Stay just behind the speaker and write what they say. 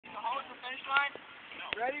finish line?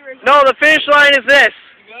 Ready? No, the finish line is this.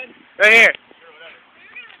 You good? Right here.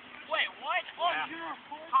 Wait, what? Oh,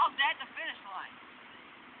 how's that the finish line?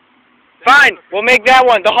 Fine, we'll make that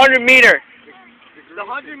one, the 100 meter. The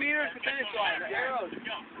 100 meters to finish line. Arrows.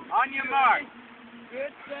 On your mark.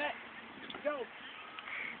 Good, set, go.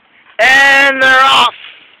 And they're off.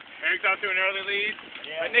 Eric's out to an early lead,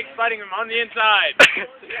 but Nick's fighting him on the inside.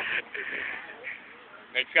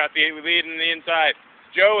 Nick's got the lead in the inside.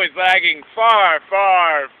 Joe is lagging far,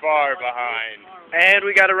 far, far behind. And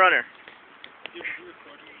we got a runner.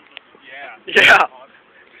 Yeah. Yeah.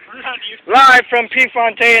 Live from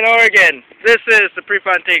Prefontaine, Oregon. This is the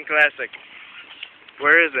Prefontaine Classic.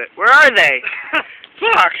 Where is it? Where are they?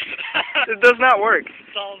 Fuck! It does not work.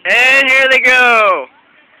 And here they go.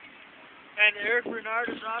 And Eric Bernard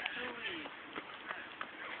is off to lead.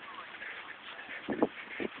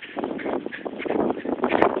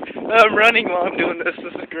 I'm running while I'm doing this.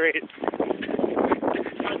 This is great.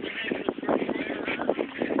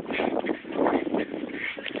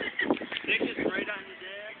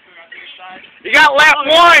 You got lap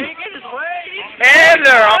one! And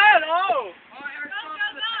they're off.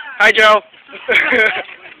 Hi, Joe.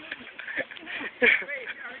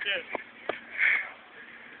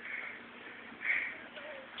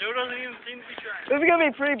 Joe doesn't even seem to be trying. This is gonna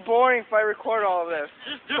be pretty boring if I record all of this.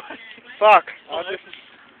 Just do it. Fuck.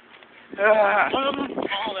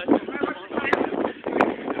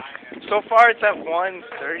 So far it's at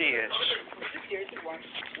 1:30-ish.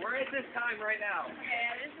 We're at this time right now.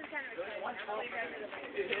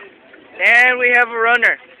 And we have a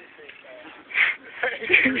runner.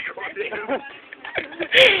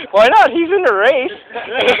 Why not? He's in the race.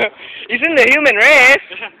 He's in the human race.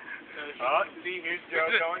 Oh, see, here's Joe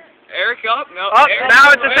going. Eric up? No. Up,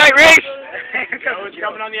 now it's a tight race. Joe is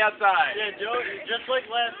coming on the outside. Yeah, Joe, just like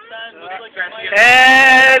last time. Looks like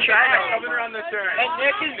And coming around the turn. And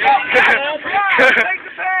Nick is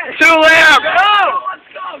two laps. Let's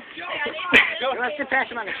go, Joe. Let's just pass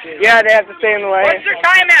him on the street. Yeah, they have to stay in the lane. What's your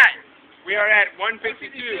time at? We are at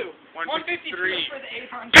 152. 153.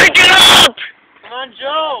 Pick it up! Come on,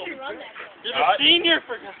 Joe. You're the senior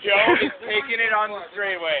for Joe is taking it on the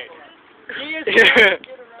straightaway. He is.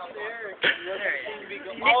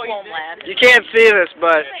 You can't see this,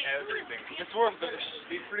 but It's worth it.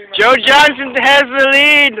 He's pretty much Joe Johnson has the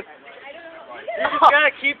lead. You just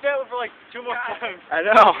gotta keep that for like 2 more times. I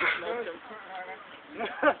know.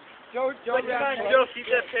 Joe, keep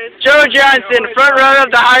that pace. Joe Johnson, front runner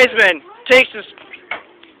of the Heisman, takes his.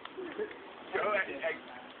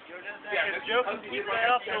 If Joe can keep that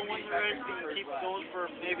up, he'll win the race. He can keep going for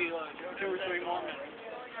maybe like 2 or 3 more minutes.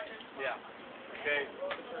 Yeah. Okay.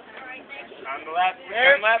 On the left.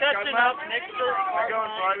 Eric's catching up. Nick's still Going,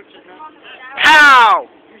 bud. Pow!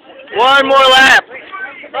 One more lap.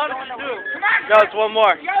 Come on. No, it's one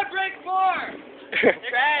more. You gotta break 4.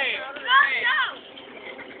 Okay.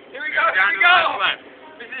 Here we go. Down to the left lap.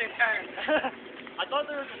 I thought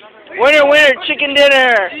there was another. Winner, winner, chicken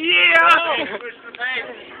dinner. Yeah! Push the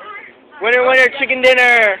pace. Winner, winner, chicken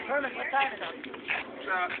dinner.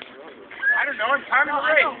 I don't know. I'm timing the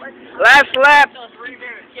race. Last lap.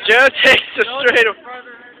 Joe takes the straight.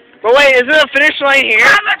 But wait, is there a finish line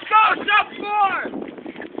here? Let's go. Sub 4.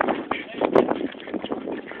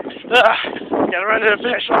 Gotta run to the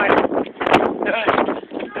finish line.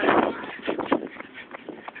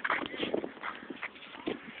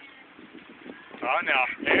 Oh, no.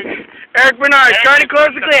 Eric Bernard, trying to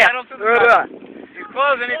close the gap. He's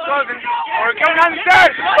closing. We're coming on the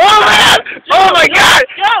start. Oh man! Oh my God!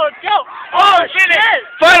 Let's go. Oh shit!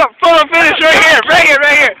 Final finish right here.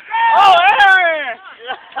 Right here. Oh, Eric!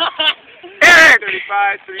 Eric!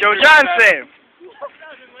 35, Joe Johnson.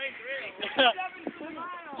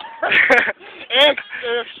 Eric's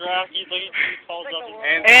track. He falls up.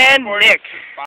 And Nick.